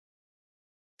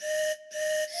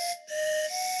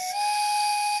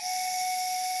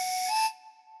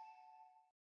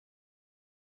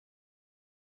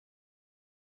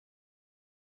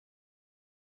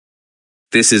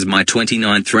This is my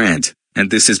 29th rant,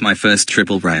 and this is my first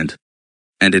triple rant.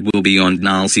 And it will be on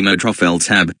dnalsI,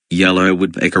 elttaB, Yellow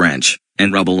Woodpecker Ranch,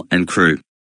 and Rubble and Crew.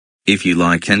 If you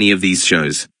like any of these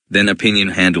shows, then opinion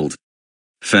handled.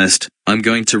 First, I'm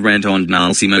going to rant on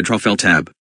dnalsI, elttaB.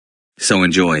 So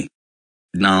enjoy.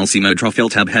 dnalsI,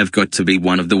 elttaB have got to be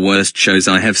one of the worst shows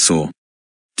I have saw.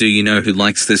 Do you know who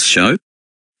likes this show?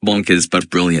 Bonkers but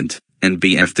brilliant, and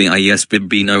BF the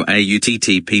IDFB no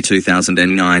AUTTP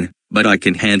 2009, but I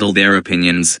can handle their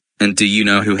opinions. And do you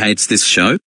know who hates this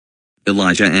show?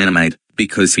 Elijah Animate,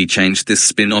 because he changed this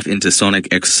spin-off into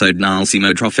Sonic X, so dnalsI,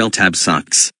 elttaB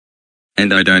sucks.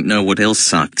 And I don't know what else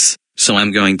sucks, so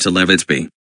I'm going to let it be.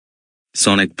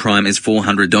 Sonic Prime is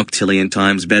 400 octillion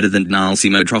times better than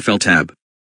dnalsI, elttaB.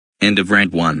 End of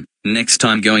rant 1. Next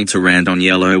time going to rant on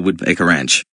Yellow Woodpecker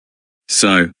Ranch.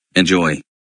 So, enjoy.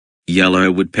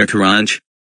 Yellow Woodpecker Ranch?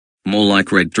 More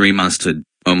like red tree mustard.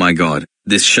 Oh my god,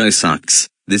 this show sucks.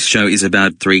 This show is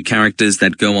about 3 characters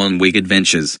that go on wig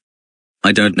adventures.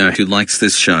 I don't know who likes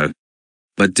this show.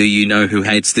 But do you know who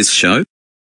hates this show?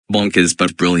 Bonkers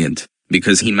but brilliant,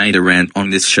 because he made a rant on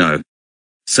this show.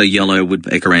 So Yellow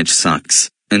Woodpecker Ranch sucks,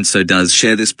 and so does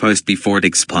share this post before it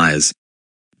expires.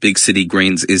 Big City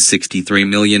Greens is 63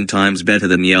 million times better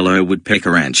than Yellow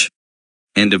Woodpecker Ranch.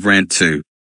 End of rant 2.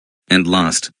 And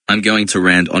last, I'm going to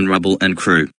rant on Rubble and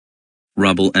Crew.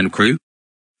 Rubble and Crew?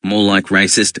 More like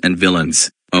racist and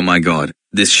villains. Oh my god,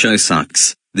 this show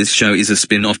sucks. This show is a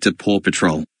spin-off to Paw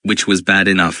Patrol, which was bad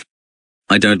enough.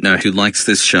 I don't know who likes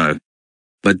this show.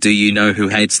 But do you know who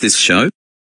hates this show?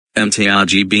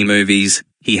 MultiArrest91 movies.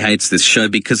 He hates this show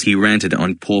because he ranted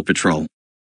on Paw Patrol.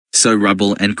 So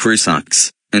Rubble and Crew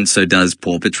sucks, and so does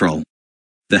Paw Patrol.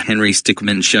 The Henry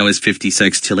Stickmin show is 50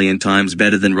 sextillion times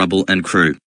better than Rubble and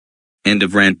Crew. End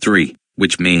of rant 3,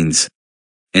 which means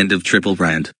end of triple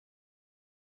rant.